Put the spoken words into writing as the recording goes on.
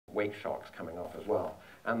wake shocks coming off as well,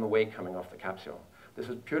 and the wake coming off the capsule. This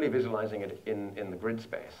is purely visualizing it in the grid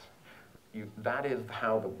space. That is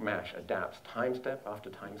how the mesh adapts time step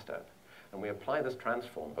after time step. And we apply this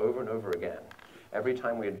transform over and over again. Every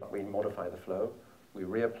time we modify the flow, we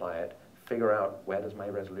reapply it, figure out where does my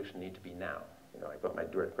resolution need to be now. You know, I've got my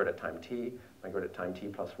grid at time t, my grid at time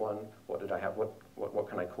t+1. What did I have? What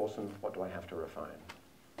can I coarsen? What do I have to refine?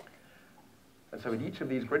 And so at each of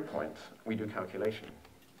these grid points, we do calculation.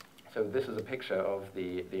 So this is a picture of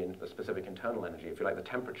the specific internal energy, if you like, the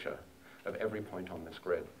temperature of every point on this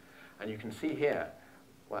grid. And you can see here,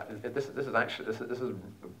 well, this is a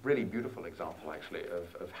really beautiful example, actually,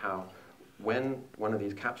 of how when one of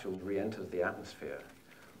these capsules re-enters the atmosphere,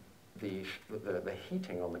 the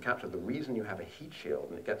heating on the capsule, the reason you have a heat shield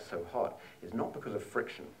and it gets so hot is not because of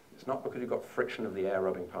friction. It's not because you've got friction of the air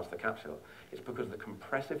rubbing past the capsule. It's because the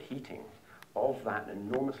compressive heating of that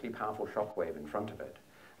enormously powerful shock wave in front of it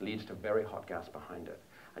leads to very hot gas behind it.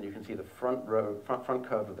 And you can see the front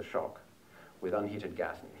curve of the shock with unheated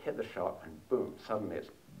gas. And you hit the shock and boom, suddenly it's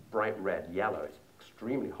bright red, yellow. It's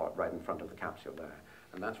extremely hot right in front of the capsule there.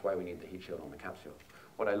 And that's why we need the heat shield on the capsule.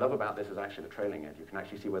 What I love about this is actually the trailing edge. You can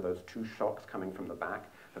actually see where those two shocks coming from the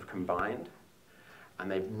back have combined,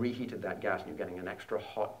 and they've reheated that gas, and you're getting an extra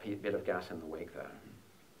hot bit of gas in the wake there.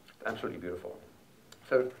 It's absolutely beautiful.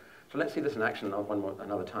 So let's see this in action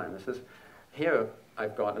another time. Here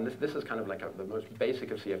I've got, and this is kind of like the most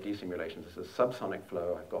basic of CFD simulations. This is subsonic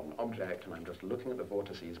flow. I've got an object, and I'm just looking at the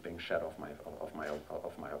vortices being shed off my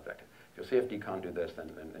object. If your CFD can't do this,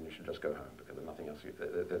 then you should just go home, because there's nothing else.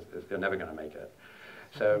 You're never going to make it.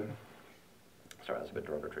 So, sorry, that's a bit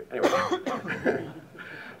derogatory. Anyway,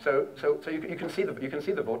 so you can see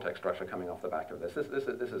the vortex structure coming off the back of this. This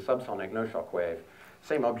is subsonic, no shock wave,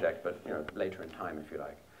 same object, but later in time, if you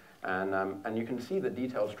like. And you can see the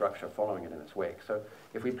detailed structure following it in its wake. So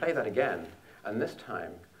if we play that again, and this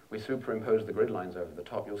time we superimpose the grid lines over the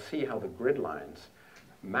top, you'll see how the grid lines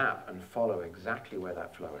map and follow exactly where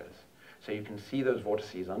that flow is. So you can see those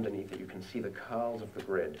vortices underneath it. You can see the curls of the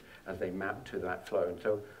grid as they map to that flow. And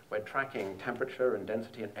so we're tracking temperature and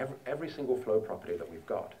density and every single flow property that we've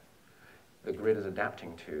got. The grid is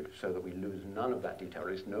adapting to so that we lose none of that detail, or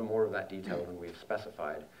at least no more of that detail than we've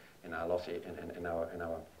specified in our lossy, in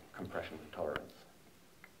our compression tolerance.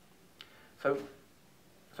 So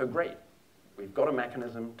great. We've got a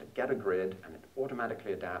mechanism to get a grid, and it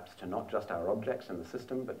automatically adapts to not just our objects in the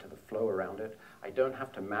system, but to the flow around it. I don't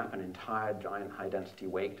have to map an entire giant high-density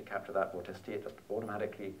wake to capture that vorticity. It just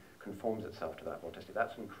automatically conforms itself to that vorticity.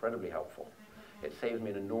 That's incredibly helpful. It saves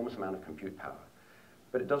me an enormous amount of compute power.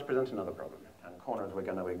 But it does present another problem. And corners, we're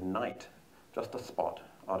going to ignite just a spot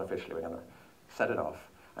artificially. We're going to set it off,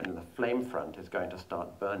 and the flame front is going to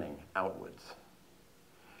start burning outwards.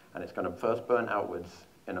 And it's going to first burn outwards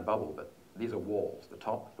in a bubble, but these are walls. The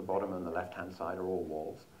top, the bottom, and the left-hand side are all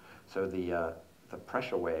walls. So the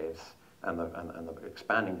pressure waves and the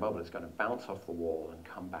expanding bubble is going to bounce off the wall and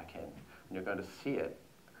come back in. And you're going to see it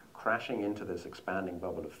crashing into this expanding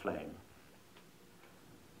bubble of flame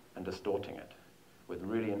and distorting it with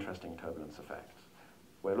really interesting turbulence effects.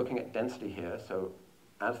 We're looking at density here, so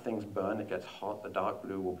as things burn, it gets hot. The dark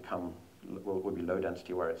blue will be low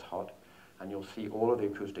density where it's hot, and you'll see all of the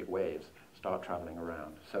acoustic waves start traveling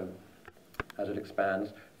around. So as it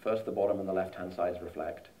expands, first the bottom and the left-hand sides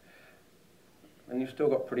reflect. And you've still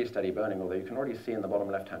got pretty steady burning, although you can already see in the bottom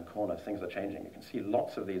left-hand corner things are changing. You can see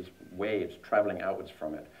lots of these waves traveling outwards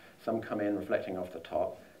from it. Some come in, reflecting off the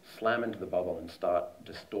top, slam into the bubble and start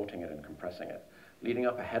distorting it and compressing it. Leading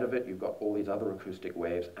up ahead of it, you've got all these other acoustic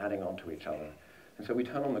waves adding onto each other. And so we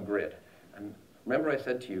turn on the grid. And remember I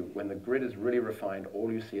said to you, when the grid is really refined,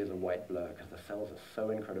 all you see is a white blur because the cells are so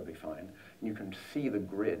incredibly fine. And you can see the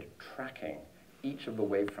grid tracking each of the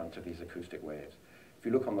wavefronts of these acoustic waves. If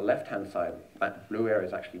you look on the left-hand side, that blue area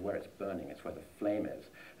is actually where it's burning. It's where the flame is.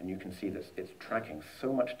 And you can see this. It's tracking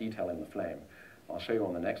so much detail in the flame. I'll show you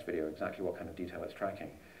on the next video exactly what kind of detail it's tracking.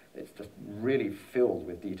 It's just really filled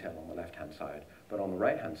with detail on the left-hand side. But on the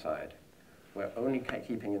right-hand side, we're only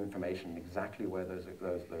keeping information exactly where those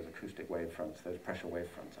acoustic wavefronts, those pressure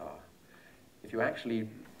wavefronts are. If you actually,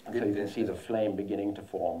 so you can see the flame beginning to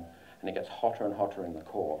form, and it gets hotter and hotter in the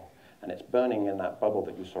core, and it's burning in that bubble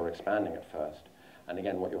that you saw expanding at first. And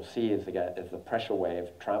again, what you'll see is as the pressure wave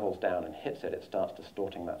travels down and hits it, it starts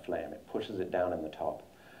distorting that flame. It pushes it down in the top.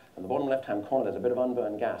 In the bottom left-hand corner, there's a bit of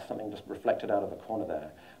unburned gas, something just reflected out of the corner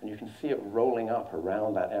there. And you can see it rolling up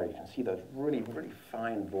around that area. You can see those really, really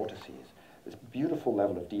fine vortices, this beautiful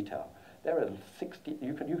level of detail. There are 60,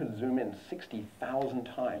 you can zoom in 60,000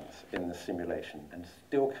 times in this simulation and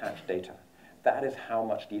still catch data. That is how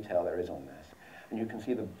much detail there is on this. And you can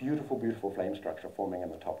see the beautiful, beautiful flame structure forming in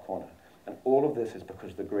the top corner. And all of this is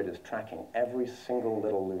because the grid is tracking every single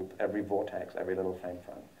little loop, every vortex, every little flame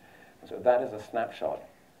front. And so that is a snapshot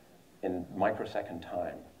in microsecond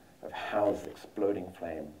time of how this exploding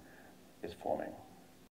flame is forming.